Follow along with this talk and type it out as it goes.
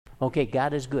Okay,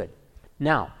 God is good.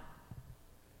 Now,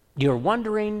 maybe you're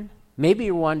wondering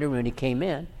when he came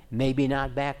in, maybe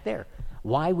not back there,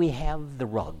 why we have the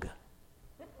rug.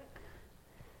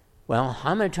 Well,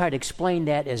 I'm going to try to explain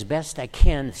that as best I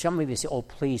can. Some of you say, oh,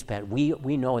 please, Pat, we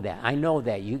know that. I know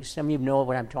that. Some of you know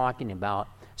what I'm talking about.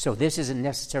 So this isn't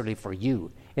necessarily for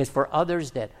you. It's for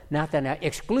others that, not that I'm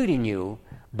excluding you,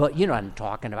 but you know what I'm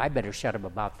talking about. I better shut up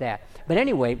about that. But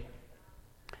anyway,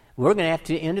 we're going to have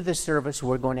to, end of the service,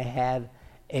 we're going to have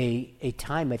a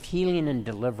time of healing and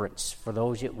deliverance for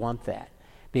those that want that.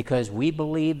 Because we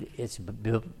believe it's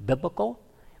biblical.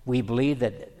 We believe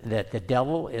that the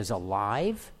devil is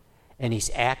alive and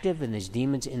he's active and there's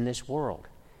demons in this world.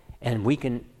 And we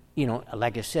can, you know,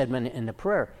 like I said in the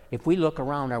prayer, if we look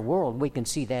around our world, we can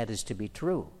see that as to be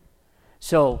true.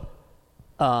 So,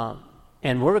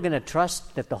 and we're going to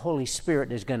trust that the Holy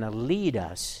Spirit is going to lead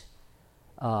us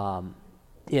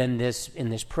in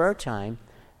this prayer time.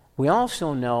 We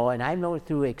also know, and I know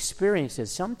through experience, that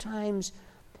sometimes,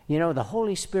 you know, the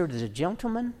Holy Spirit is a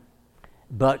gentleman,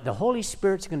 but the Holy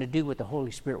Spirit's going to do what the Holy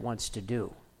Spirit wants to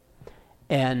do.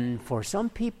 And for some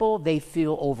people, they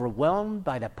feel overwhelmed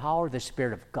by the power of the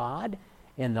Spirit of God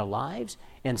in their lives,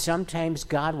 and sometimes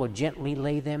God will gently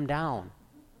lay them down.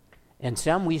 And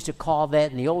some, we used to call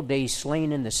that in the old days,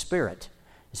 slain in the Spirit.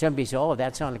 Somebody say, oh,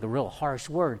 that sounds like a real harsh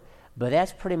word, but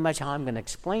that's pretty much how I'm going to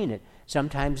explain it.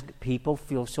 Sometimes people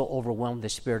feel so overwhelmed with the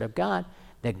Spirit of God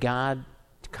that God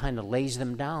kind of lays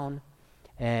them down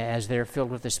as they're filled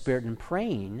with the Spirit and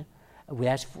praying.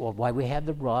 That's why we have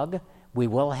the rug. We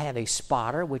will have a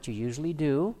spotter, which you usually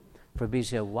do, for people to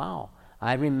say, wow,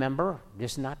 I remember,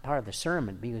 this is not part of the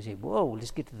sermon. People say, whoa,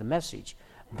 let's get to the message.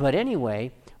 But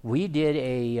anyway, we did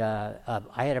I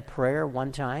had a prayer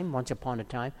once upon a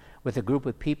time, with a group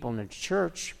of people in the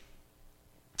church,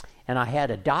 and I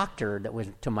had a doctor that was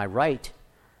to my right.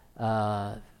 She's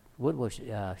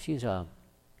a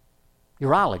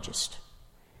urologist.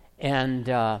 And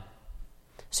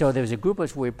so there was a group of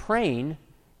us, we were praying.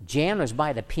 Jan was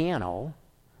by the piano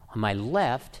on my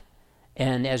left,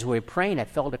 and as we were praying, I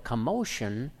felt a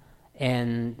commotion,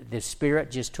 and the Spirit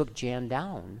just took Jan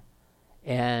down.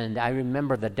 And I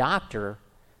remember the doctor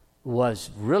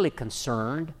was really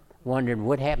concerned, wondering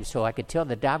what happened. So I could tell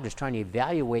the doctor was trying to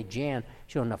evaluate Jan.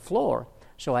 She was on the floor.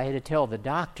 So I had to tell the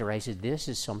doctor, I said, this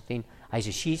is something. I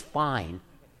said, she's fine.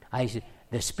 I said,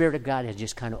 the Spirit of God has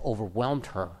just kind of overwhelmed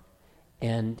her.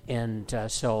 And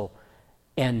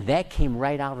that came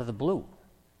right out of the blue.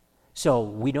 So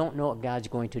we don't know what God's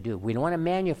going to do. We don't want to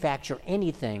manufacture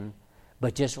anything,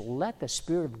 but just let the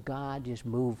Spirit of God just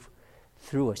move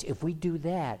through us. If we do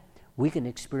that, we can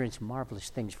experience marvelous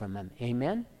things from Him.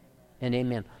 Amen and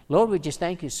amen. Lord, we just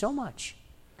thank you so much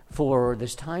for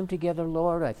this time together,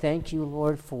 Lord. I thank you,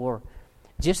 Lord, for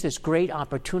just this great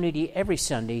opportunity every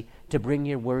Sunday to bring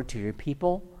your word to your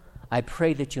people. I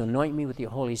pray that you anoint me with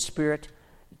your Holy Spirit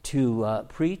to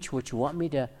preach what you want me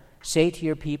to say to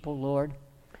your people, Lord.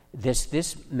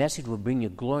 This message will bring you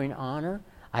glory and honor.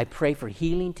 I pray for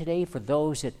healing today for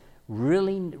those that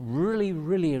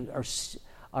really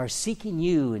are seeking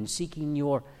you and seeking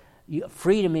your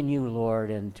freedom in you,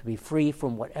 Lord, and to be free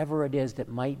from whatever it is that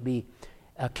might be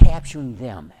capturing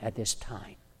them at this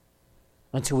time.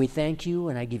 And so we thank you,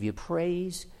 and I give you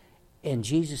praise in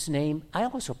Jesus' name. I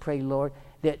also pray, Lord,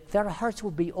 that our hearts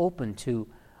will be open to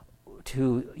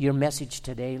your message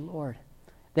today, Lord.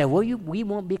 That we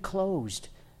won't be closed.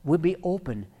 We'll be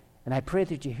open. And I pray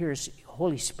that you hear us,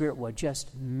 Holy Spirit will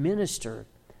just minister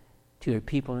to your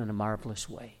people in a marvelous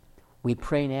way. We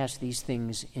pray and ask these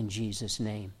things in Jesus'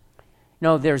 name.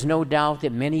 No, there's no doubt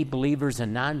that many believers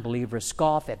and non-believers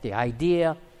scoff at the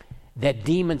idea that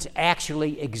demons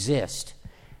actually exist.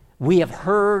 We have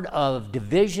heard of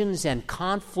divisions and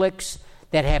conflicts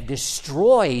that have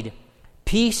destroyed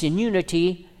peace and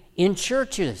unity in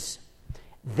churches.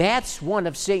 That's one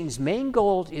of Satan's main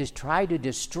goals, is try to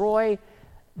destroy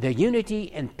the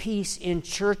unity and peace in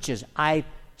churches. I've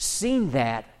seen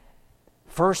that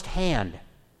firsthand.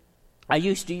 I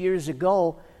used to years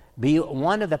ago be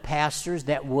one of the pastors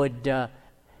that would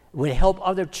help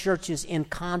other churches in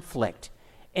conflict.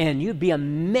 And you'd be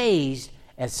amazed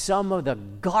at some of the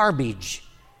garbage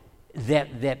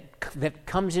that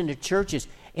comes into churches,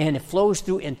 and it flows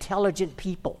through intelligent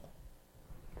people.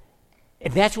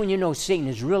 And that's when you know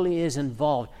Satan really is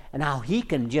involved, and how he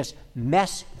can just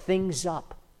mess things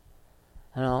up.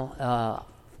 You know,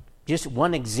 just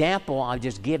one example I'll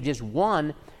just give, just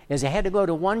one, is I had to go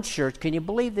to one church. Can you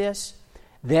believe this?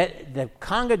 That the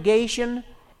congregation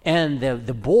and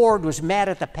the board was mad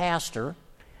at the pastor.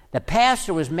 The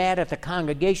pastor was mad at the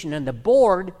congregation and the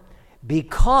board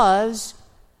because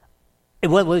It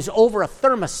was over a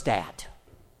thermostat.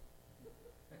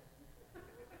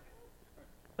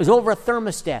 It was over a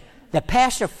thermostat. The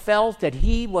pastor felt that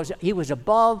he was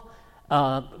above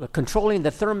controlling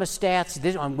the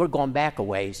thermostats. We're going back a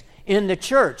ways in the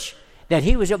church. That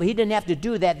he didn't have to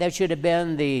do that. That should have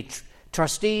been the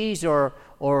trustees or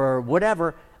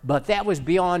whatever. But that was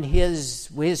beyond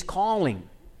his calling.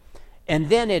 And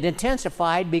then it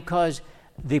intensified because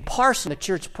the parson, the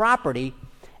church property,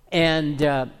 and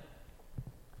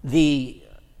the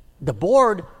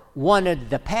board wanted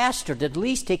the pastor to at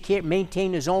least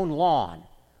maintain his own lawn.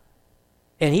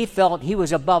 And he felt he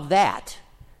was above that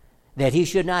he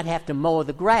should not have to mow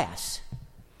the grass.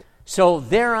 So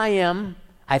there I am.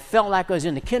 I felt like I was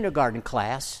in the kindergarten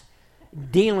class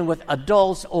dealing with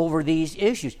adults over these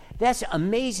issues. That's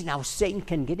amazing how Satan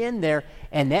can get in there,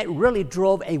 and that really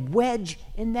drove a wedge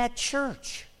in that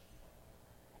church.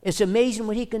 It's amazing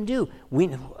what he can do.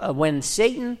 When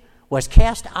Satan was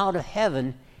cast out of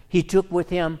heaven, he took with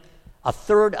him a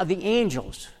third of the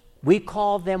angels. We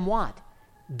call them what?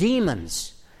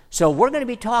 Demons. So we're going to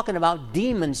be talking about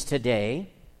demons today.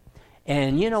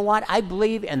 And you know what? I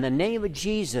believe in the name of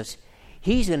Jesus,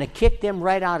 he's going to kick them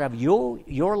right out of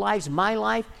your lives, my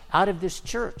life, out of this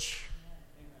church.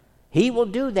 He will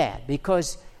do that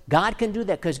because God can do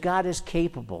that because God is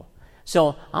capable.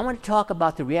 So I want to talk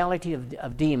about the reality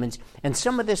of demons. And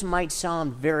some of this might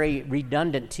sound very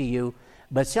redundant to you,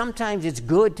 but sometimes it's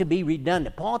good to be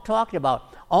redundant. Paul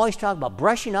always talked about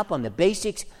brushing up on the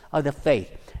basics of the faith.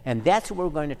 And that's what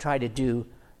we're going to try to do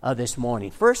this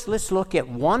morning. First, let's look at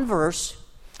one verse,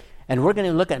 and we're going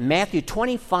to look at Matthew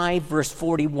 25, verse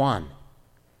 41.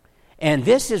 And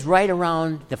this is right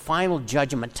around the final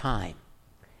judgment time.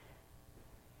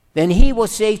 Then he will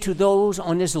say to those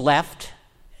on his left,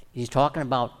 he's talking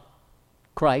about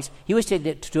Christ, he will say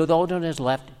to those on his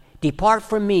left, "Depart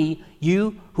from me,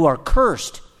 you who are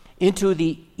cursed, into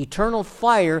the eternal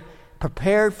fire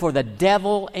prepared for the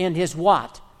devil and his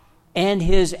what? And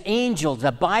his angels."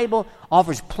 The Bible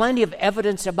offers plenty of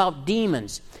evidence about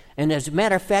demons. And as a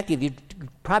matter of fact, if you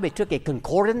probably took a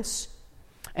concordance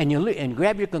and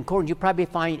grab your concordance, you probably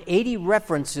find 80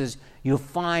 references you'll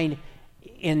find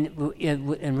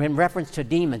in reference to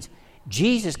demons.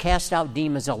 Jesus cast out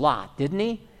demons a lot, didn't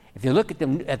he? If you look at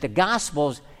the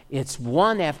Gospels, it's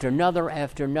one after another,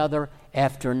 after another,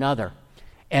 after another.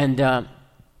 And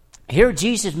here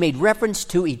Jesus made reference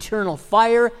to eternal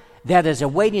fire that is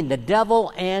awaiting the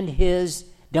devil and his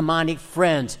demonic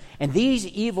friends. And these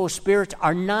evil spirits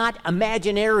are not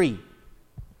imaginary.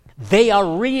 They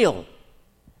are real.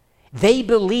 They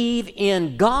believe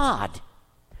in God.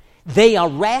 They are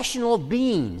rational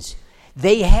beings.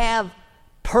 They have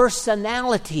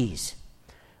personalities.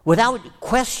 Without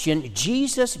question,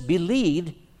 Jesus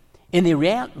believed in the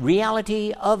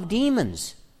reality of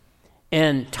demons.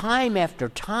 And time after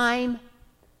time,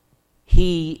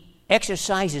 he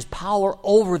exercises power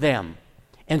over them.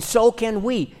 And so can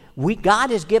we. God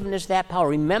has given us that power.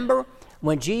 Remember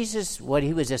when Jesus, when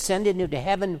he was ascended into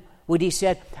heaven, what he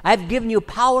said, "I've given you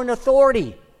power and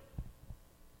authority."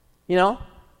 You know?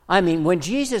 I mean, when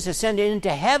Jesus ascended into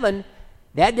heaven,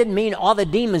 that didn't mean all the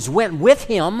demons went with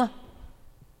him.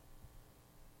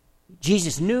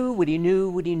 Jesus knew what he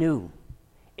knew.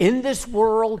 In this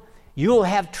world, you'll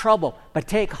have trouble, but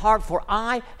take heart, for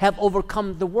I have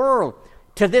overcome the world.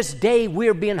 To this day,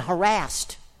 we're being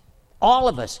harassed, all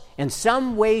of us, in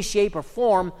some way, shape, or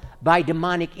form by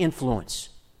demonic influence.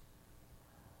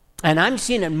 And I'm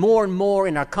seeing it more and more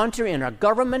in our country, in our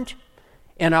government,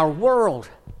 in our world.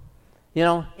 You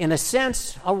know, in a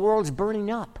sense, our world's burning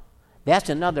up. That's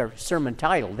another sermon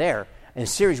title there, and a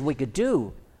series we could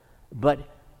do. But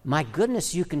my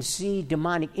goodness, you can see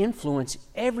demonic influence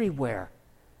everywhere.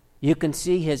 You can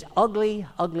see his ugly,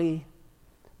 ugly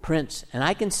prince. And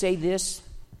I can say this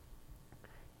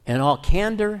in all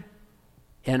candor,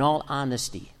 in all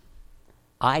honesty.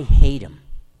 I hate him.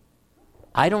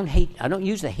 I don't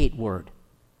use the hate word,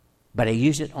 but I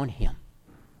use it on him.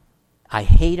 I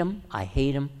hate him, I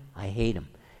hate him, I hate him.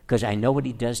 Because I know what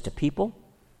he does to people.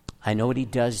 I know what he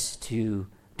does to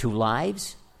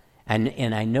lives.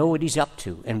 And I know what he's up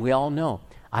to. And we all know.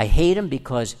 I hate him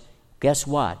because, guess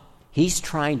what? He's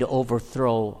trying to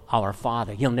overthrow our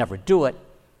Father. He'll never do it,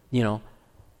 you know,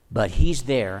 but he's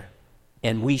there,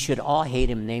 and we should all hate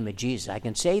him in the name of Jesus. I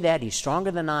can say that. He's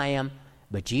stronger than I am,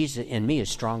 but Jesus in me is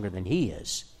stronger than he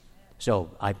is.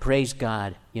 So I praise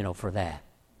God, you know, for that.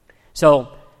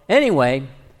 So anyway,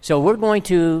 so we're going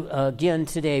to, again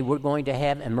today, we're going to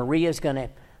have, and Maria's we're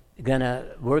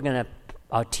going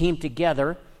to team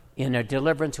together in a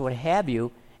deliverance, what have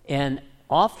you, and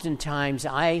oftentimes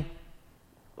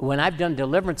when I've done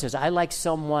deliverances, I like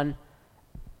someone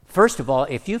First of all,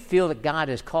 if you feel that God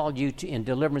has called you in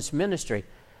deliverance ministry,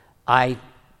 probably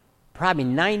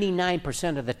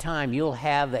 99% of the time you'll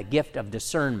have the gift of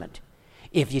discernment.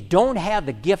 If you don't have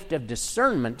the gift of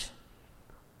discernment,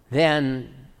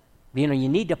 then you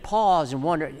need to pause and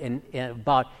wonder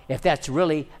about if that's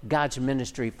really God's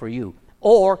ministry for you.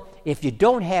 Or if you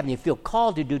don't have and you feel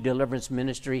called to do deliverance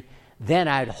ministry, then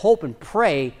I'd hope and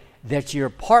pray that your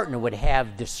partner would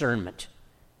have discernment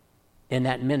in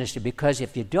that ministry. Because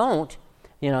if you don't,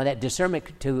 that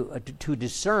discernment to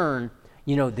discern,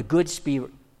 the good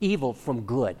evil from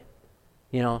good.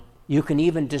 You can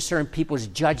even discern people's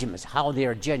judgments, how they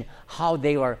are judging, how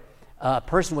they are. A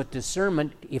person with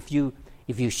discernment, if you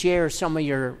share some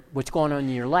of what's going on in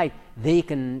your life, they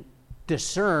can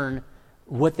discern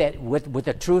what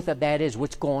the truth of that is,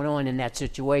 what's going on in that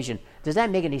situation. Does that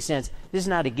make any sense? This is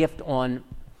not a gift on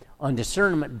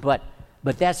discernment, but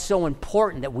that's so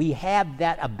important that we have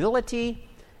that ability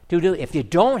to do. If you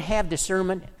don't have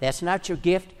discernment, that's not your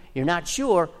gift, you're not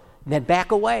sure, then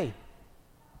back away.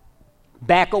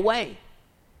 Back away.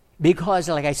 Because,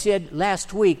 like I said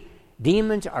last week,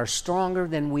 demons are stronger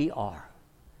than we are.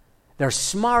 They're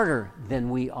smarter than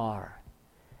we are.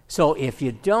 So if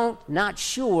you not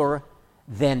sure,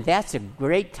 then that's a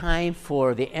great time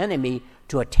for the enemy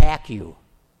to attack you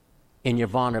in your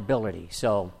vulnerability.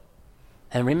 So,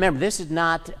 and remember, this is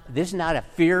not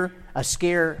a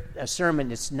scare sermon.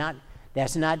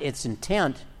 That's not its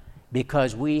intent,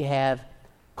 because we have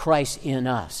Christ in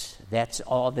us. That's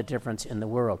all the difference in the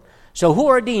world. So who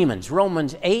are demons?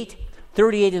 Romans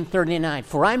 8:38 and 39.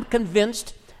 For I'm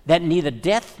convinced that neither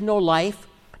death nor life,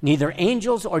 neither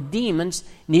angels or demons,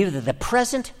 neither the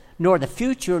present nor the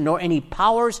future, nor any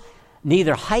powers,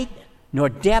 neither height nor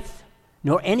depth,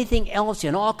 nor anything else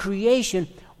in all creation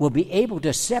will be able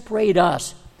to separate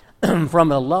us from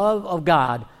the love of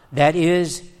God that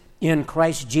is in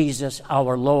Christ Jesus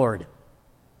our Lord.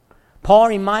 Paul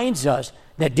reminds us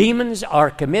that demons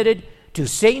are committed to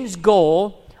Satan's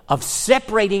goal of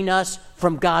separating us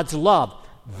from God's love.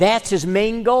 That's his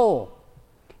main goal.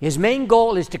 His main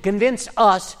goal is to convince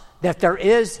us that there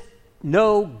is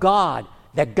no God,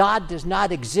 that God does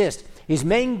not exist. His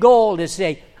main goal is to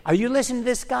say, are you listening to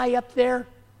this guy up there?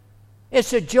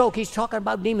 It's a joke. He's talking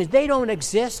about demons. They don't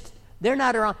exist. They're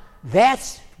not around.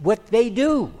 That's what they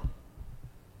do.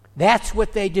 That's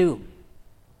what they do.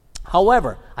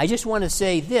 However, I just want to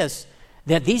say this,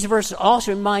 that these verses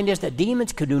also remind us that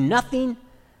demons could do nothing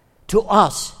to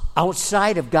us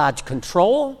outside of God's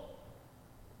control,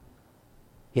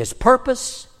 his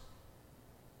purpose,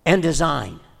 and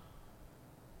design.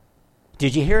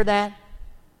 Did you hear that?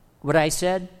 What I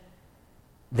said?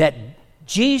 That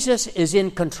Jesus is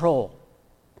in control.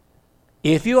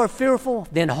 If you are fearful,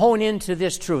 then hone into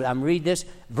this truth. I'm reading this,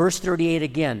 verse 38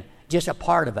 again, just a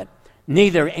part of it.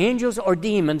 Neither angels or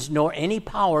demons nor any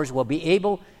powers will be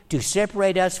able to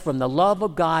separate us from the love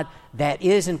of God that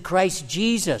is in Christ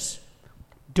Jesus.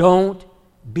 Don't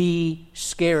be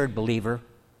scared, believer.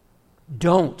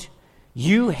 Don't.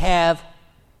 You have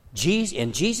Jesus,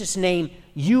 in Jesus' name,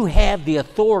 you have the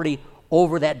authority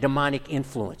over that demonic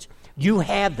influence. You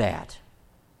have that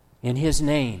in his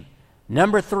name.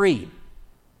 Number 3,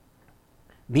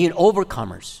 being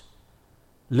overcomers.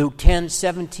 Luke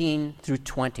 10:17 through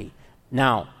 20.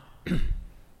 Now,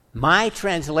 my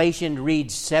translation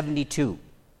reads 72.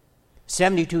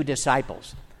 72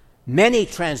 disciples. Many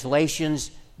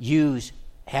translations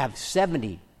have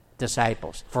 70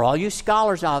 disciples. For all you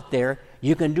scholars out there,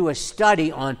 you can do a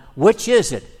study on which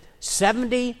is it,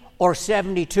 70 or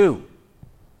 72.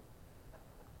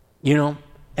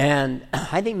 And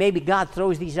I think maybe God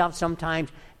throws these out sometimes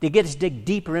to get us to dig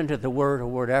deeper into the word or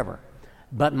whatever.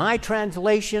 But my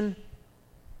translation,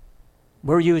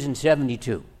 we're using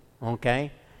 72,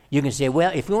 okay? You can say,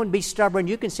 well, if you want to be stubborn,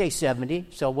 you can say 70,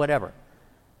 so whatever.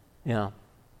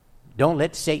 Don't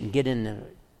let Satan get in and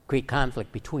create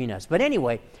conflict between us. But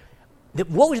anyway,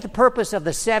 what was the purpose of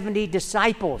the 70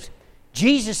 disciples?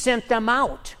 Jesus sent them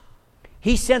out.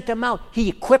 He sent them out. He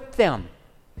equipped them.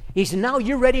 He said, now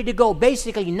you're ready to go.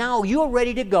 Basically, now you're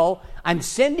ready to go. I'm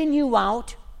sending you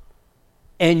out,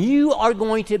 and you are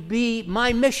going to be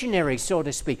my missionary, so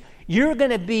to speak. You're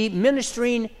going to be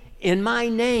ministering in my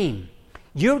name.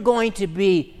 You're going to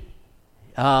be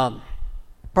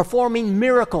performing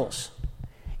miracles.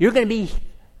 You're going to be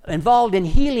involved in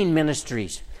healing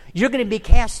ministries. You're going to be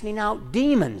casting out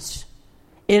demons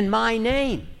in my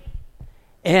name.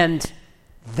 And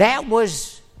that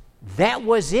was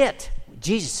it.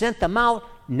 Jesus sent them out.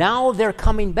 Now they're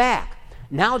coming back.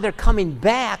 Now they're coming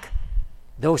back,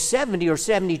 those 70 or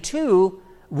 72,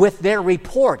 with their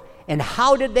report. And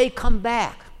how did they come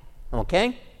back?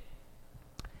 Okay?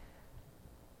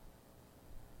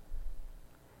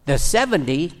 The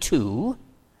 72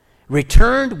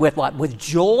 returned with what? With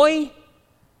joy,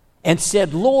 and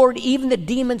said, Lord, even the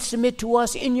demons submit to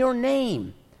us in your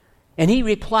name. And he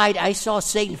replied, I saw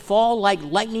Satan fall like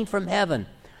lightning from heaven.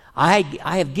 I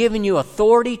have given you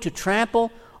authority to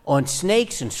trample on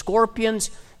snakes and scorpions.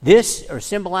 This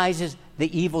symbolizes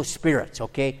the evil spirits,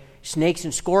 okay? Snakes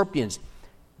and scorpions.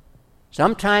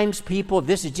 Sometimes people,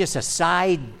 this is just a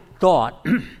side thought,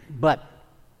 but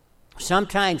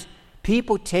sometimes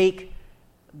people take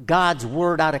God's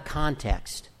word out of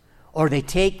context, or they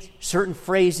take certain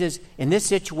phrases in this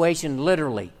situation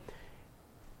literally.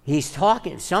 He's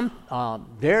talking,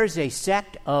 there's a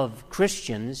sect of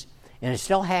Christians, and it's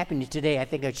still happening today. I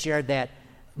think I shared that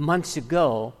months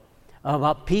ago,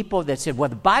 about people that said, well,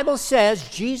 the Bible says,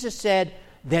 Jesus said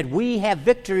that we have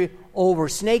victory over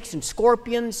snakes and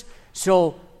scorpions,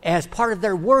 so as part of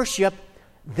their worship,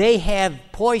 they have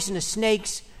poisonous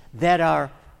snakes that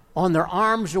are on their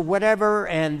arms or whatever,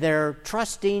 and they're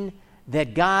trusting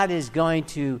that God has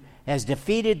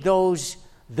defeated those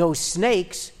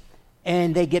snakes,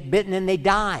 and they get bitten and they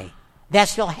die.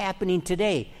 That's still happening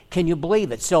today. Can you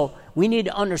believe it? So we need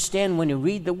to understand when you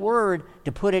read the word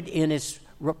to put it in its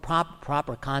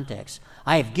proper context.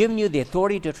 I have given you the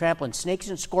authority to trample on snakes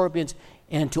and scorpions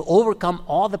and to overcome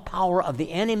all the power of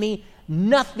the enemy.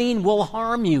 Nothing will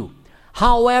harm you.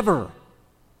 However,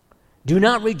 do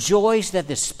not rejoice that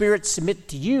the spirits submit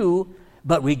to you,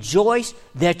 but rejoice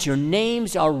that your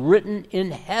names are written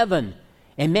in heaven.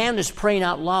 A man was praying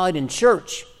out loud in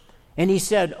church, and he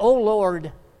said, O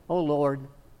Lord,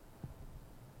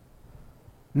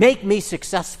 make me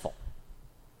successful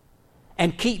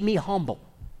and keep me humble.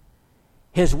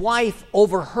 His wife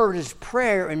overheard his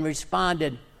prayer and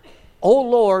responded, O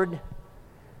Lord,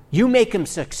 you make him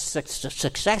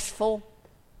successful,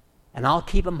 and I'll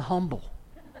keep him humble.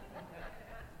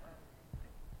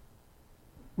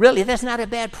 Really, that's not a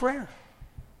bad prayer.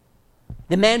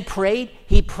 The man prayed.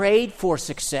 He prayed for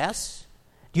success.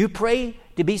 Do you pray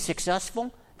to be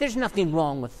successful? There's nothing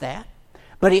wrong with that.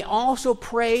 But he also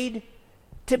prayed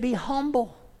to be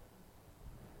humble.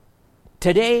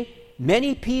 Today,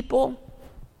 many people,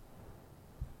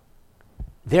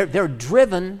 they're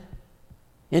driven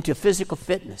into physical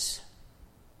fitness.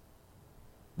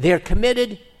 They're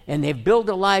committed, and they've built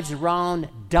their lives around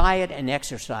diet and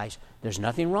exercise. There's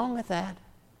nothing wrong with that.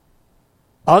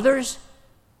 Others,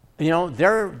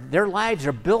 their lives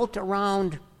are built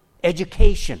around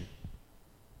education.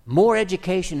 More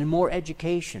education and more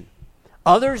education.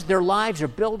 Others, their lives are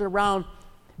built around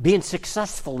being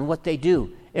successful in what they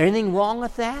do. Anything wrong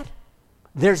with that?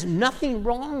 There's nothing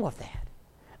wrong with that.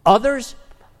 Others,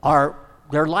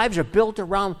 their lives are built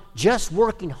around just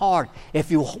working hard.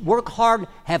 If you work hard,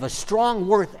 have a strong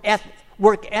work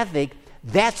ethic,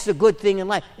 that's the good thing in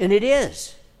life. And it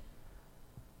is.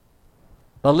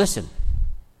 But listen,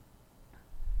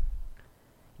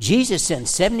 Jesus sent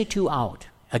 72 out.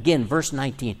 Again, verse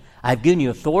 19, I've given you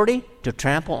authority to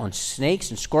trample on snakes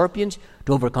and scorpions,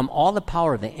 to overcome all the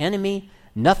power of the enemy.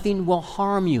 Nothing will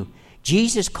harm you.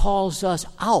 Jesus calls us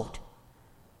out.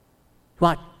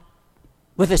 What?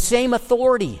 With the same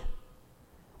authority,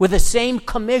 with the same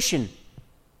commission,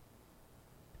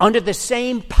 under the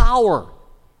same power.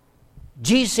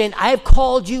 Jesus saying, I've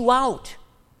called you out.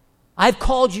 I've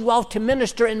called you out to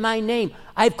minister in my name.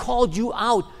 I've called you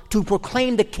out to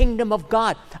proclaim the kingdom of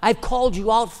God. I've called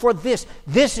you out for this.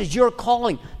 This is your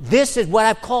calling. This is what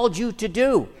I've called you to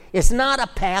do. It's not a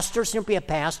pastor, simply a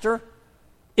pastor.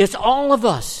 It's all of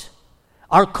us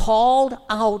are called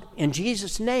out in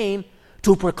Jesus' name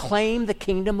to proclaim the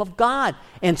kingdom of God.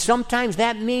 And sometimes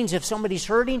that means if somebody's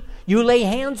hurting, you lay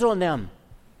hands on them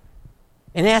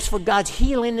and ask for God's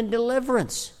healing and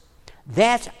deliverance.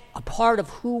 That's a part of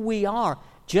who we are,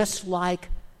 just like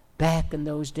back in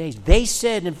those days. They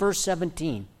said in verse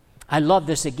 17, I love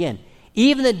this again,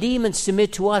 even the demons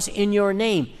submit to us in your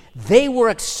name. They were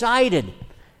excited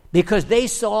because they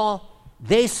saw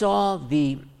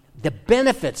the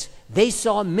benefits. They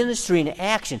saw ministry in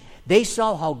action. They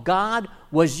saw how God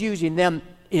was using them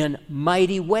in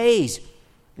mighty ways.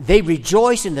 They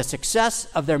rejoiced in the success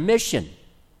of their mission.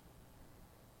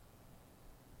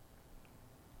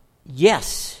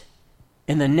 Yes,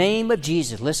 in the name of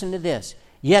Jesus, listen to this.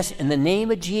 Yes, in the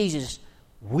name of Jesus,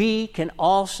 we can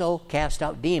also cast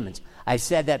out demons. I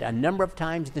said that a number of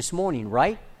times this morning,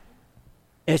 right?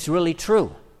 It's really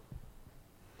true.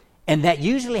 And that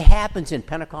usually happens in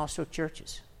Pentecostal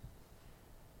churches.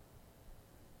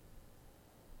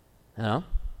 You know?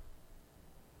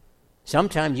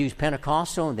 Sometimes you use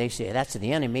Pentecostal and they say that's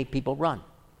the enemy, people run.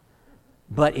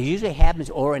 But it usually happens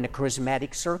or in a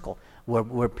charismatic circle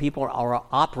where people are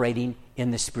operating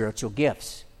in the spiritual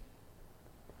gifts.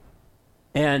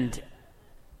 And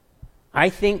I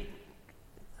think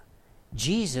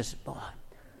Jesus,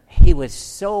 he was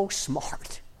so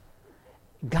smart.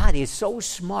 God is so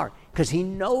smart because he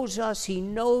knows us. He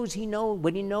knows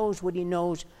what he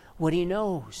knows.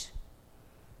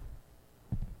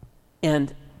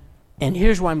 And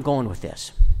here's where I'm going with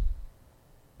this.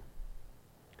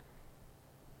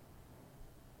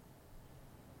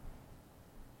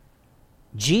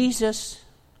 Jesus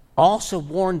also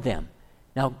warned them.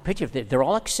 Now, picture, they're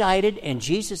all excited, and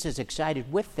Jesus is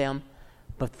excited with them,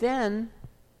 but then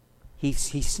he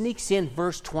sneaks in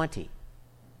verse 20.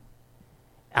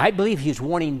 I believe he's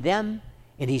warning them,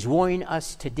 and he's warning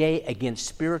us today against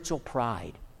spiritual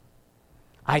pride.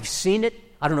 I've seen it.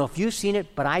 I don't know if you've seen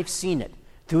it, but I've seen it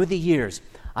through the years.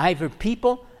 I've heard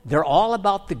people, they're all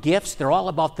about the gifts. They're all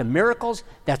about the miracles.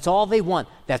 That's all they want.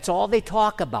 That's all they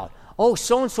talk about. Oh,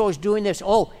 so-and-so is doing this.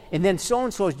 Oh, and then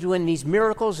so-and-so is doing these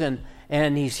miracles, and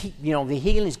he's, the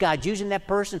healings, God's using that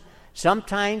person.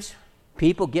 Sometimes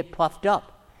people get puffed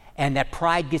up, and that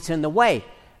pride gets in the way.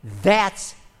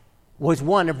 That was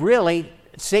one of really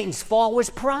Satan's fall, was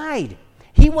pride.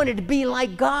 He wanted to be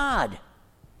like God.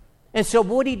 And so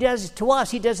what he does to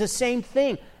us, he does the same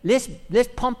thing. Let's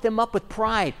pump them up with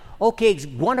pride. Okay,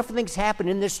 wonderful things happen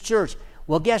in this church.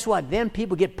 Well, guess what? Then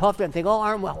people get puffed up and think,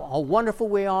 aren't we, how wonderful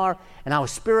we are and how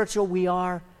spiritual we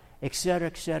are, et cetera,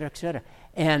 et cetera, et cetera.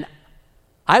 And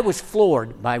I was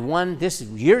floored by one, this is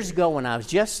years ago when I was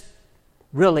just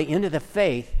really into the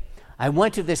faith. I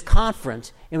went to this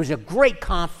conference. It was a great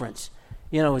conference.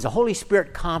 It was a Holy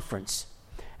Spirit conference.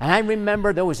 And I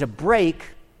remember there was a break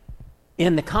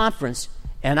in the conference,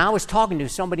 and I was talking to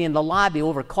somebody in the lobby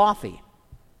over coffee.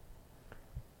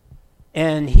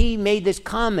 And he made this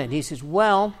comment. He says,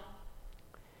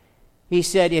 he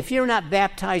said, if you're not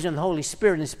baptized in the Holy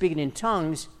Spirit and speaking in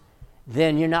tongues,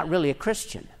 then you're not really a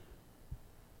Christian.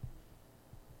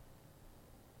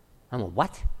 I'm like,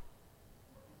 what?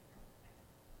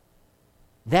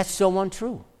 That's so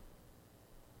untrue.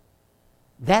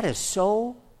 That is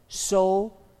so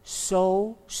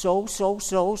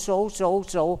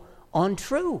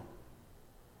untrue.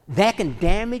 That can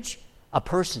damage a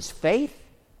person's faith.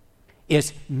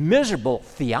 It's miserable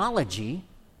theology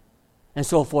and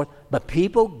so forth, but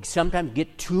people sometimes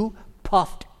get too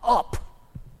puffed up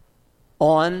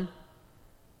on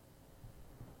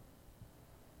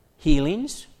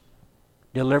healings,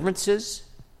 deliverances,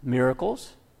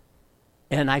 miracles,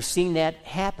 and I've seen that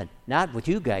happen. Not with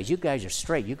you guys. You guys are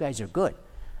straight. You guys are good.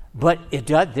 But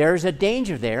there's a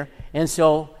danger there. And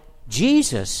so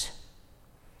Jesus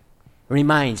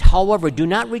reminds, however, do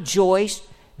not rejoice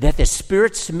that the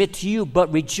spirits submit to you,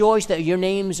 but rejoice that your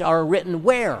names are written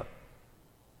where?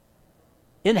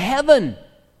 In heaven.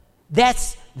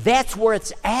 That's where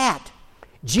it's at.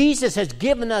 Jesus has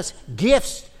given us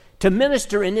gifts to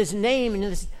minister in his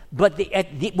name, but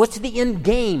what's the end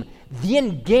game? The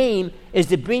end game is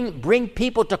to bring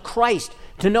people to Christ,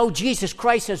 to know Jesus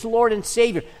Christ as Lord and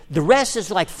Savior. The rest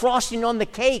is like frosting on the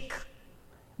cake.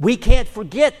 We cannot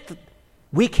forget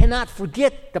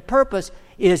the purpose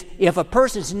is if a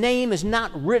person's name is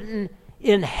not written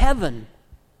in heaven,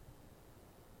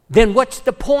 then what's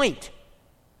the point?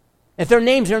 If their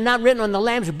names are not written on the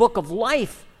Lamb's book of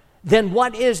life, then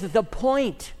what is the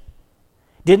point?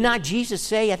 Did not Jesus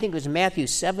say, I think it was Matthew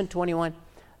 7:21,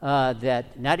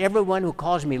 that not everyone who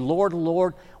calls me Lord,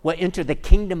 Lord will enter the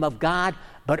kingdom of God,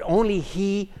 but only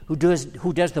he who does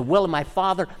the will of my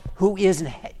Father who is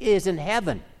in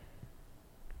heaven.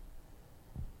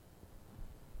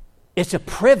 It's a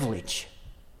privilege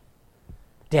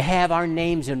to have our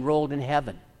names enrolled in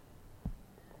heaven.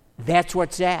 That's where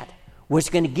it's at. What's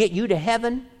going to get you to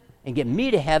heaven and get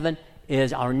me to heaven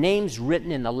is our names written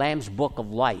in the Lamb's book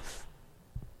of life.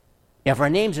 If our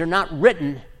names are not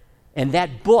written in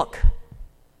that book,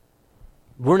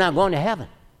 we're not going to heaven.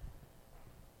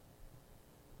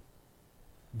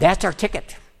 That's our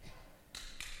ticket.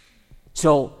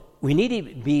 So we need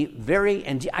to be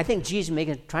and I think Jesus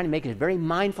trying to make us very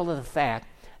mindful of the fact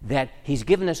that he's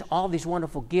given us all these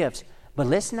wonderful gifts, but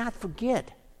let's not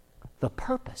forget the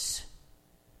purpose.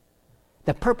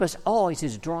 The purpose always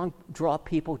is draw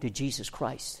people to Jesus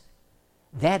Christ.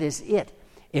 That is it.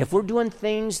 If we're doing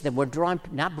things that we're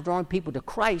not drawing people to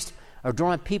Christ or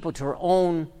drawing people to our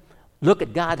own, look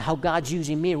at God, how God's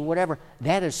using me or whatever,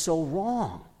 that is so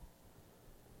wrong.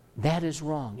 That is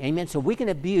wrong. Amen. So we can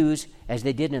abuse, as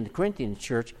they did in the Corinthian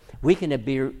church, we can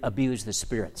abuse the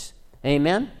spirits.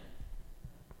 Amen?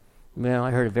 Well,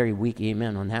 I heard a very weak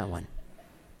amen on that one.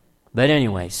 But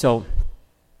anyway, so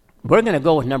we're going to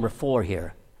go with number 4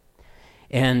 here.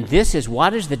 And this is,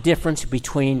 what is the difference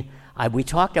between, we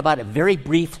talked about it very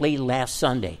briefly last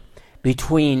Sunday,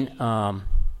 between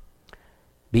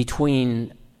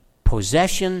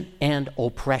possession and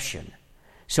oppression.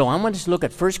 So I'm going to look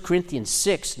at 1 Corinthians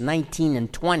 6, 19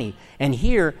 and 20. And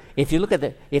here, if you look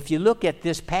at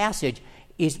this passage,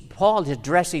 Paul is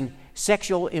addressing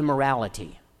sexual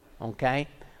immorality. Okay?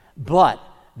 But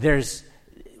this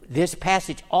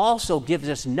passage also gives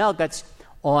us nuggets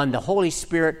on the Holy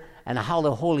Spirit and how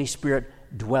the Holy Spirit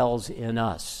dwells in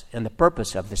us and the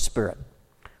purpose of the Spirit.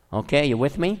 Okay, you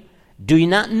with me? Do you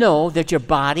not know that your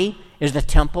body is the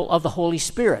temple of the Holy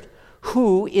Spirit,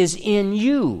 who is in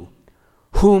you,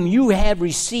 whom you have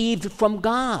received from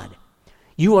God?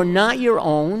 You are not your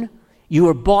own. You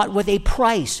are bought with a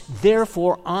price.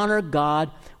 Therefore, honor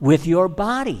God with your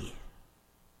body.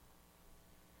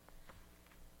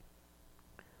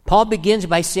 Paul begins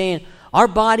by saying, our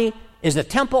body is the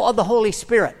temple of the Holy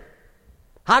Spirit.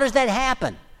 How does that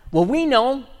happen? Well, we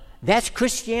know that's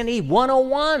Christianity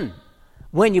 101.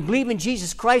 When you believe in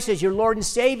Jesus Christ as your Lord and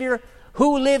Savior,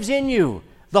 who lives in you?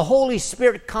 The Holy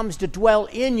Spirit comes to dwell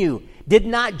in you. Did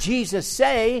not Jesus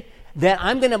say that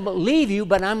I'm going to leave you,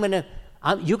 but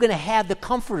you're going to have the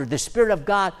Comforter, the Spirit of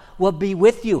God will be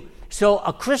with you. So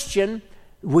a Christian,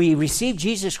 we receive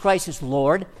Jesus Christ as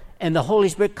Lord, and the Holy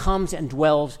Spirit comes and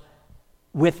dwells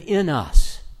within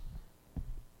us.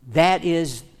 That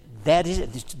is.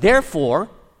 Therefore,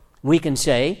 we can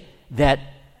say that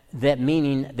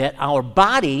meaning that our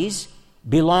bodies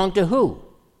belong to who?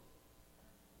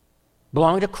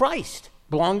 Belong to Christ,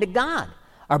 belong to God.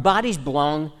 Our bodies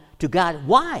belong to God.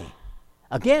 Why?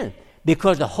 Again,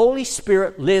 because the Holy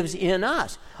Spirit lives in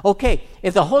us. Okay,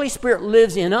 if the Holy Spirit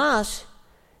lives in us,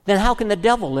 then how can the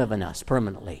devil live in us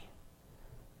permanently?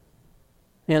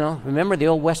 Remember the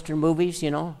old Western movies,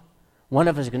 One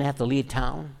of us is going to have to leave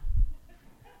town.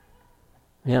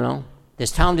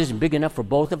 This town isn't big enough for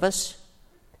both of us,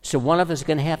 so one of us is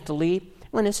going to have to leave.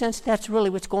 Well, in a sense, that's really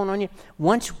what's going on here.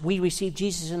 Once we receive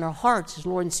Jesus in our hearts as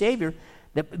Lord and Savior,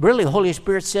 really the Holy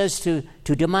Spirit says to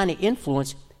demonic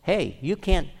influence, hey, you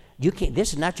can't,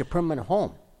 this is not your permanent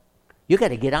home. You got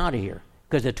to get out of here,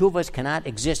 because the two of us cannot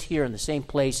exist here in the same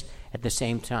place at the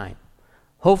same time.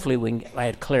 Hopefully we can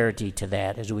add clarity to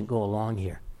that as we go along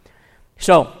here.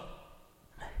 So,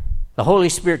 the Holy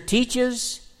Spirit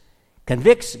teaches,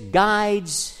 convicts,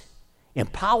 guides,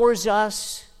 empowers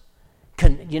us,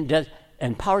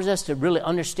 empowers us to really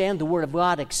understand the Word of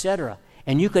God, etc.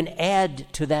 And you can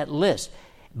add to that list.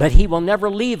 But He will never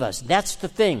leave us. That's the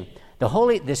thing.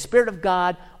 The Spirit of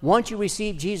God, once you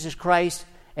receive Jesus Christ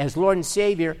as Lord and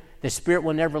Savior, the Spirit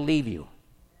will never leave you,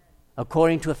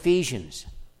 according to Ephesians.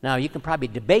 Now, you can probably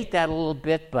debate that a little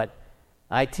bit, but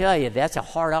I tell you, that's a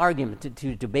hard argument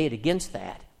to debate against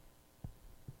that.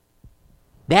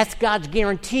 That's God's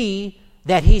guarantee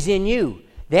that He's in you.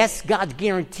 That's God's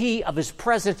guarantee of His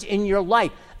presence in your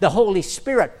life. The Holy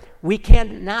Spirit. We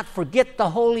cannot forget the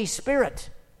Holy Spirit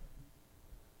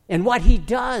and what He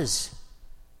does.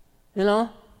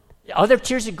 Other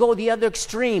churches go the other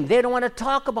extreme. They don't want to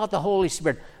talk about the Holy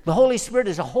Spirit. The Holy Spirit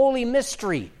is a holy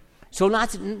mystery. So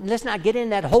let's not get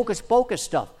in that hocus-pocus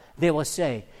stuff, they will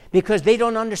say, because they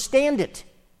don't understand it.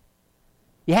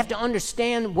 You have to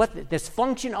understand what this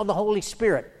function of the Holy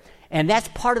Spirit. And that's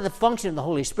part of the function of the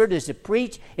Holy Spirit, is to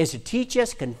preach, is to teach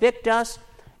us, convict us,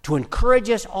 to encourage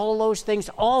us, all those things.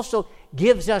 Also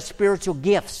gives us spiritual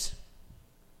gifts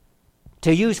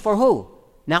to use for who?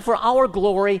 Not for our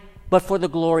glory, but for the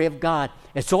glory of God.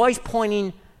 It's always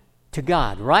pointing to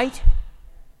God, right?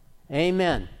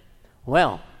 Amen.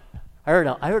 Well, I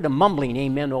heard a mumbling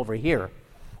amen over here,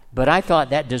 but I thought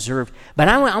that deserved. But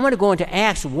I'm going to go into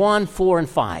Acts 1, 4, and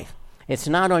 5. It's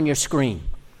not on your screen.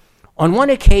 On one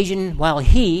occasion, while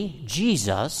He,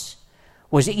 Jesus,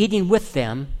 was eating with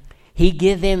them, He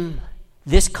gave them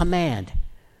this command: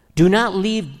 do not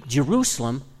leave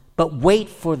Jerusalem, but wait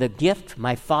for the gift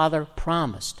my Father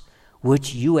promised,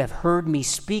 which you have heard me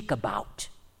speak about.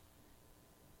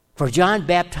 For John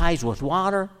baptized with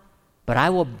water,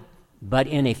 but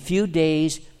in a few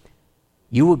days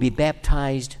you will be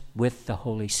baptized with the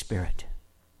Holy Spirit.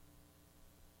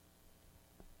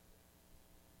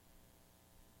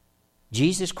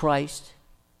 Jesus Christ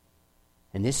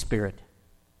and His Spirit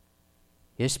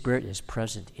is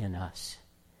present in us.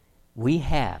 We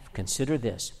have, consider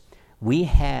this, we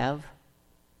have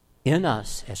in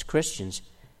us as Christians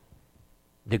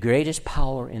the greatest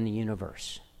power in the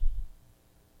universe.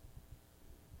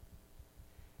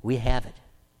 We have it.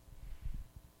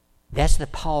 That's the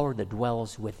power that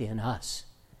dwells within us.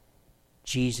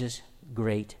 Jesus'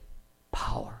 great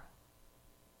power.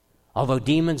 Although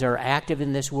demons are active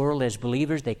in this world as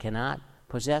believers, they cannot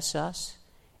possess us.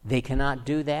 They cannot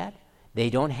do that. They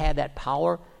don't have that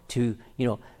power to,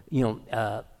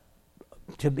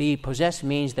 to be possessed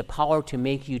means the power to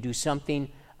make you do something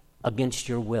against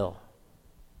your will.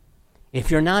 If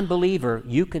you're a non-believer,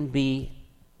 you can be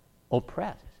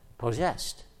oppressed,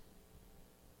 possessed.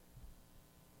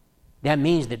 That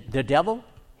means that the devil,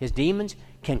 his demons,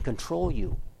 can control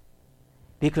you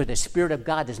because the Spirit of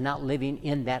God is not living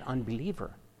in that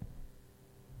unbeliever.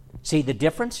 See the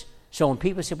difference? So when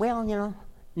people say, well,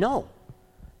 no,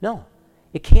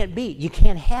 it can't be. You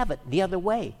can't have it the other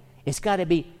way. It's got to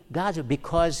be God's will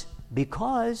because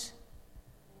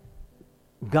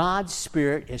God's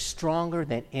Spirit is stronger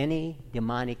than any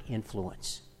demonic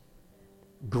influence.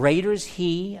 Greater is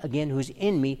He, again, who's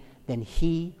in me, than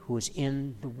he who is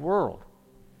in the world.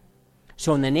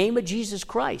 So in the name of Jesus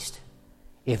Christ,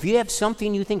 if you have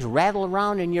something you think rattle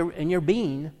around in your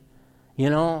being,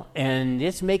 and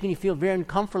it's making you feel very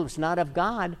uncomfortable, it's not of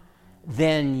God,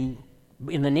 then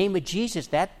in the name of Jesus,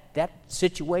 that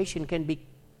situation can be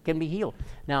healed.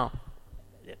 Now,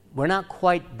 we're not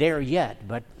quite there yet,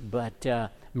 but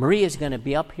Maria's going to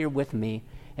be up here with me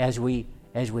as we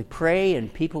pray,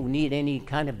 and people need any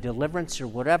kind of deliverance or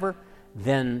whatever,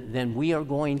 then we are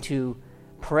going to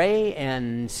pray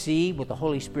and see what the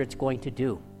Holy Spirit's going to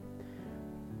do.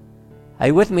 Are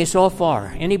you with me so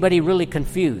far? Anybody really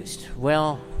confused?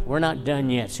 Well, we're not done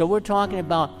yet. So we're talking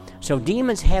about, so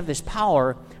demons have this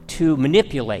power to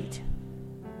manipulate,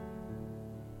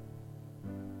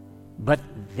 but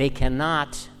they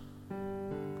cannot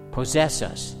possess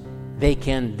us. They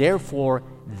can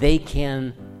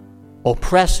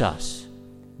oppress us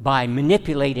by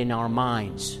manipulating our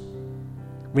minds.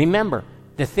 Remember,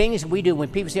 the things we do when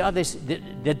people say,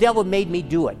 the devil made me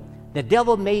do it. The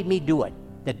devil made me do it.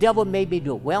 The devil made me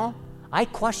do it. Well, I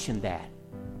question that.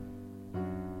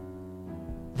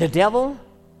 The devil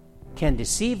can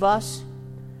deceive us.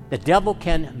 The devil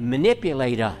can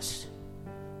manipulate us.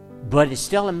 But it's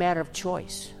still a matter of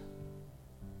choice.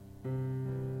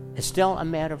 It's still a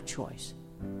matter of choice.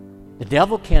 The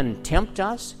devil can tempt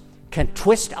us, can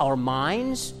twist our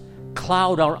minds,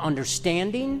 cloud our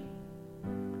understanding,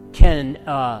 can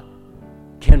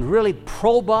really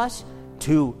probe us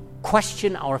to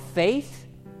question our faith.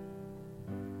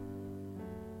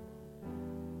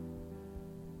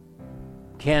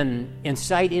 Can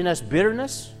incite in us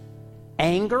bitterness,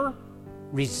 anger,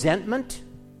 resentment.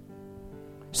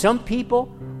 Some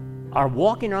people are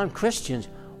walking around, Christians,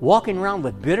 walking around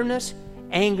with bitterness,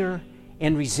 anger,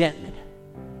 and resentment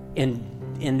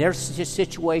in their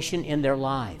situation, in their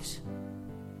lives.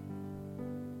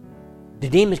 The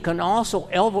demons can also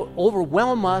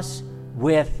overwhelm us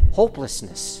with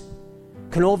hopelessness,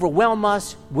 can overwhelm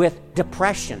us with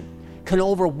depression, can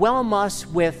overwhelm us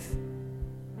with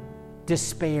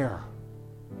despair.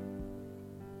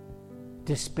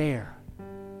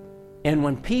 And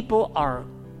when people are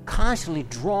constantly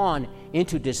drawn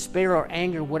into despair or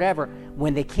anger, whatever,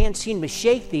 when they can't seem to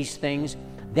shake these things,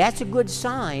 that's a good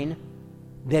sign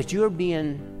that you're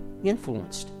being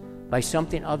influenced by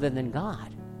something other than God.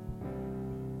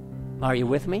 Are you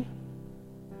with me?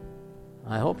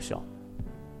 I hope so.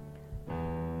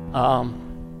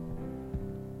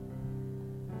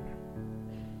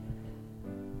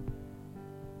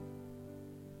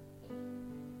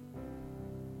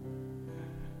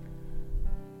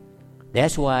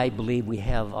 That's why I believe we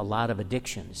have a lot of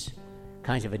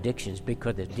kinds of addictions,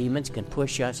 because the demons can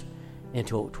push us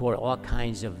toward all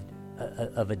kinds of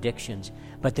addictions.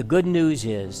 But the good news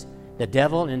is the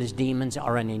devil and his demons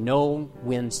are in a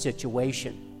no-win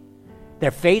situation.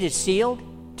 Their fate is sealed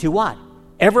to what?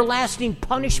 Everlasting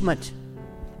punishment.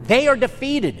 They are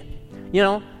defeated.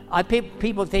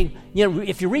 People think,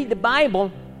 if you read the Bible,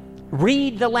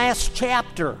 read the last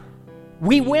chapter.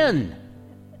 We win.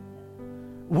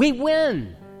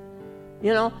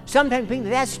 Sometimes people think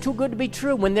that's too good to be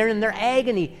true when they're in their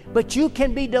agony. But you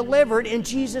can be delivered in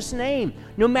Jesus' name.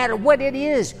 No matter what it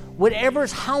is,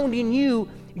 whatever's hounding you,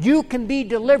 you can be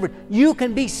delivered. You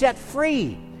can be set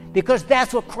free, because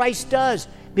that's what Christ does.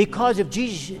 Because of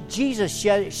Jesus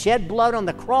shed blood on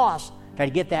the cross, try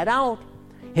to get that out.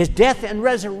 His death and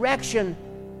resurrection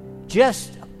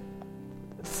just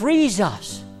frees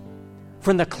us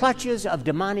from the clutches of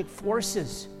demonic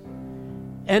forces.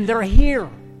 And they're here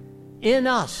in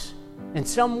us in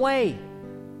some way.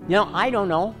 I don't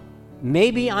know.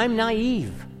 Maybe I'm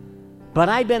naive. But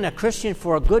I've been a Christian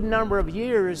for a good number of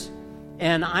years,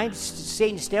 and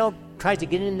Satan still tries to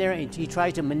get in there, and he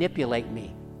tries to manipulate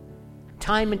me.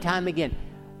 Time and time again.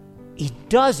 He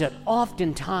does it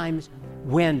oftentimes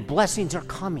when blessings are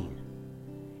coming.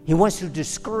 He wants to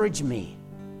discourage me.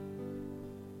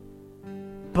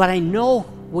 But I know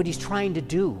what he's trying to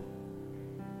do.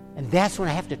 And that's when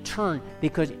I have to turn,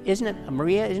 because isn't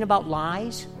it about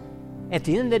lies? At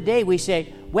the end of the day, we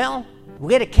say, well,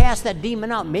 we got to cast that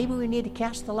demon out. Maybe we need to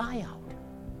cast the lie out.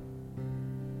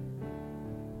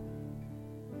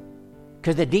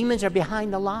 Because the demons are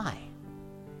behind the lie.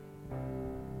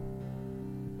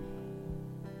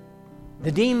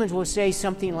 The demons will say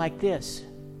something like this.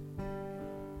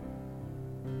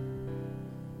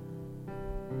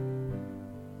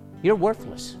 You're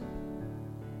worthless.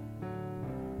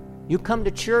 You come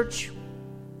to church,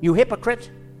 you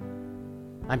hypocrite.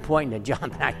 I'm pointing at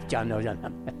John, but John knows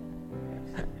I'm.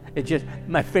 It just,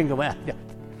 my finger went.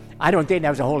 I don't think that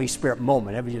was a Holy Spirit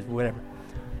moment. It was just whatever.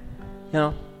 You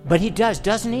know, but he does,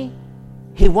 doesn't he?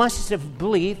 He wants us to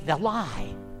believe the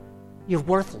lie. You're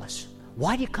worthless.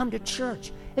 Why do you come to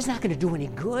church? It's not going to do any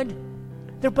good.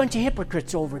 They're a bunch of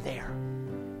hypocrites over there.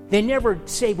 They never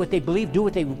say what they believe, do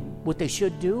what they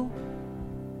should do.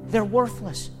 They're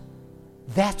worthless.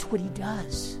 That's what he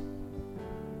does.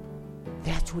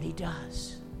 That's what he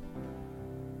does.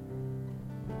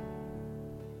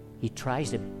 He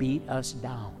tries to beat us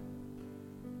down.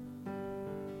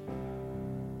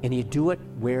 And you do it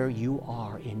where you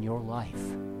are in your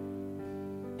life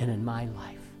and in my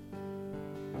life.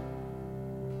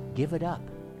 Give it up.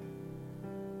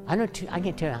 I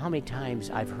can't tell you how many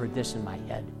times I've heard this in my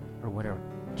head or whatever.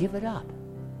 Give it up.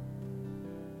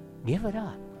 Give it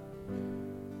up.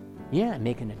 You're not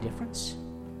making a difference.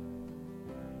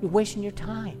 You're wasting your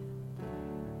time.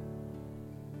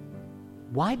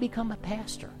 Why become a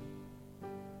pastor?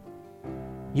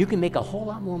 You can make a whole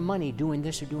lot more money doing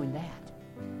this or doing that.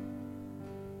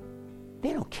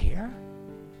 They don't care.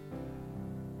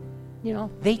 You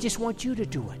know, they just want you to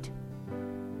do it.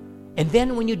 And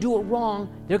then when you do it wrong,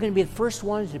 they're going to be the first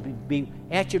ones to be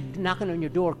at you, knocking on your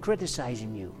door,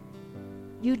 criticizing you.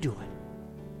 You do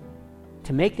it.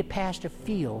 To make the pastor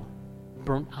feel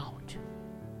burnt out.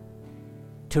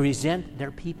 To resent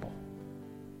their people.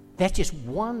 That's just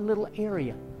one little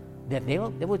area that there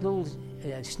were little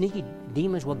sneaky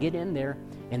demons will get in there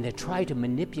and they try to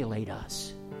manipulate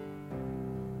us.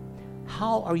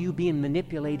 How are you being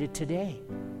manipulated today?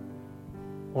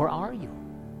 Or are you?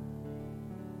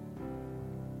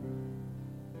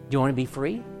 Do you want to be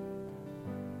free?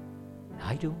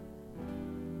 I do.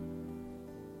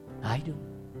 I do.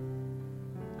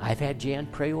 I've had Jan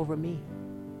pray over me.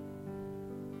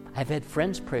 I've had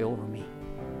friends pray over me.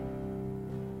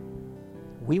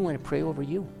 We want to pray over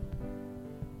you.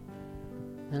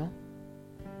 You know?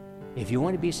 If you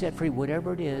want to be set free,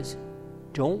 whatever it is,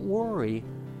 don't worry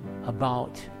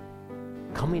about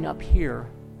coming up here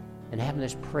and having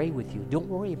us pray with you. Don't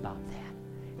worry about that.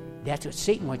 That's what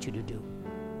Satan wants you to do.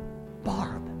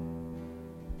 Barb,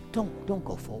 don't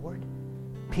go forward.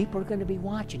 People are going to be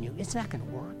watching you. It's not going to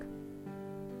work.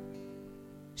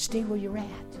 Stay where you're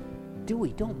at.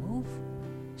 Dewey, don't move.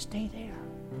 Stay there.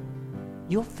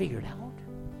 You'll figure it out.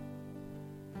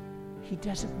 He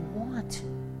doesn't want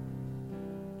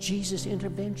Jesus'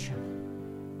 intervention.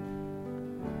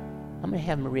 I'm going to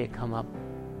have Maria come up.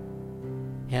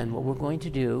 And what we're going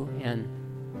to do, and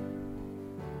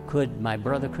could my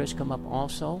brother Chris come up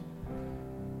also?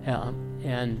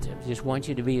 And just want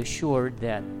you to be assured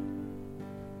that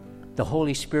the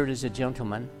Holy Spirit is a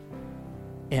gentleman,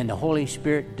 and the Holy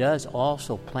Spirit does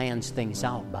also plans things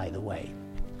out, by the way.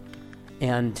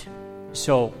 And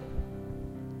so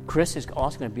Chris is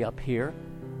also going to be up here,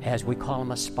 as we call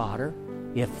him a spotter.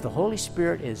 If the Holy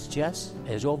Spirit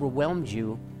has overwhelmed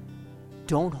you,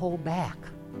 don't hold back.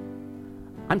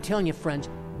 I'm telling you, friends,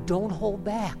 don't hold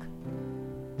back.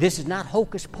 This is not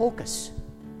hocus pocus.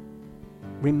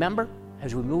 Remember,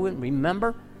 as we move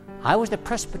in, I was the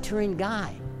Presbyterian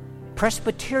guy.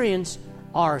 Presbyterians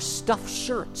are stuffed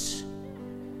shirts.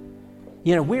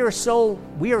 You know, we are so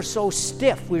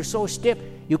stiff. We're so stiff,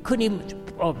 you couldn't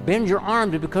even bend your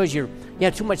arms because you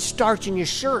had too much starch in your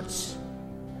shirts.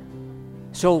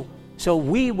 So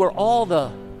we were all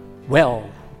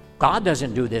God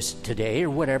doesn't do this today or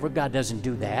whatever. God doesn't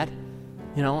do that.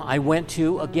 You know, I went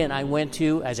to,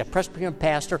 as a Presbyterian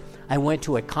pastor, I went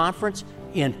to a conference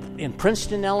in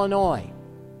Princeton, Illinois,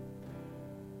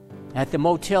 at the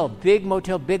motel,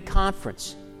 big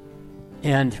conference.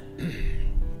 And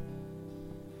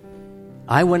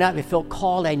I went out and felt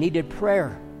called. I needed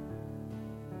prayer.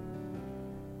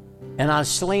 And I was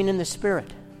slain in the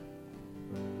Spirit.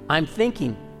 I'm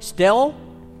thinking, I'm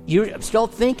still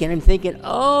thinking,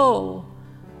 oh,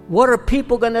 what are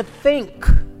people going to think?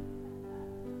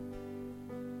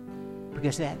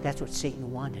 Because that's what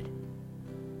Satan wanted.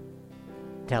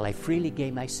 Till I freely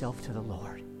gave myself to the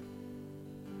Lord.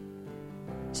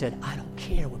 Said, I don't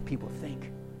care what people think.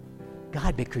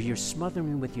 God, because you're smothering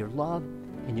me with your love,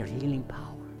 and your healing power.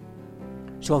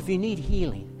 So if you need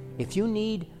healing, if you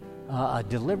need a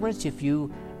deliverance, if you're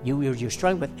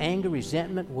struggling with anger,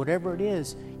 resentment, whatever it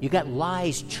is, you got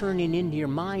lies churning into your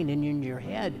mind and into your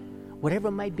head, whatever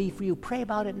it might be for you, pray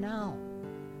about it now.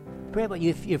 Pray about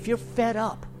it. If you're fed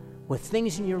up with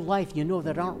things in your life you know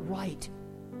that aren't right,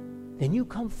 then you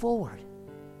come forward,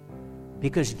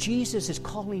 because Jesus is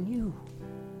calling you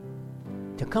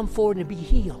to come forward and be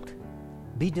healed,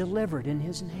 be delivered in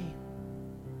His name.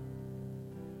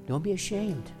 Don't be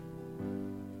ashamed.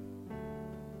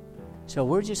 So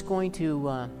we're just going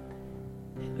to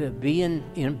be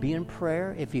in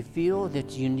prayer. If you feel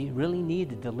that you really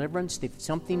need a deliverance, if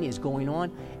something is going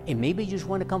on, and maybe you just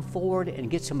want to come forward and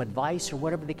get some advice or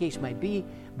whatever the case might be,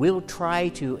 we'll try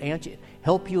to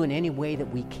help you in any way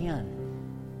that we can.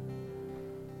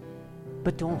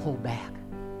 But don't hold back.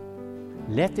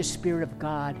 Let the Spirit of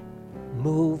God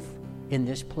move in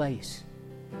this place.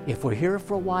 If we're here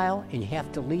for a while and you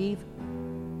have to leave,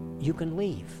 you can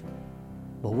leave.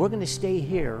 But we're going to stay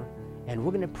here and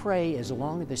we're going to pray as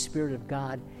long as the Spirit of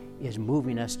God is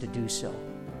moving us to do so.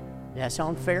 Does that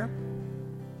sound fair?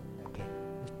 Okay.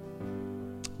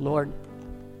 Lord,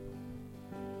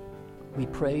 we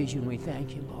praise you and we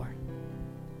thank you, Lord.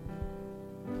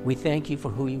 We thank you for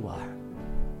who you are.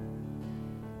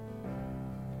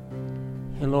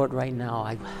 And Lord, right now,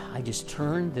 I just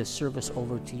turn this service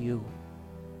over to you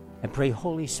and pray,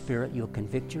 Holy Spirit, you'll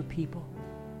convict your people.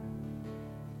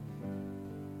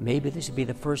 Maybe this will be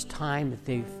the first time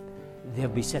that they'll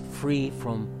be set free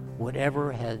from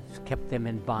whatever has kept them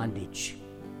in bondage.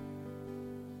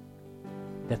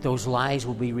 That those lies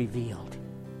will be revealed.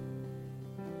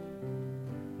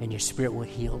 And your Spirit will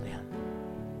heal them.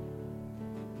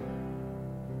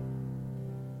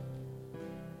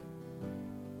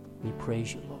 We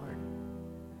praise you, Lord.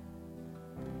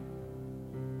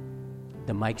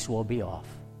 The mics will be off.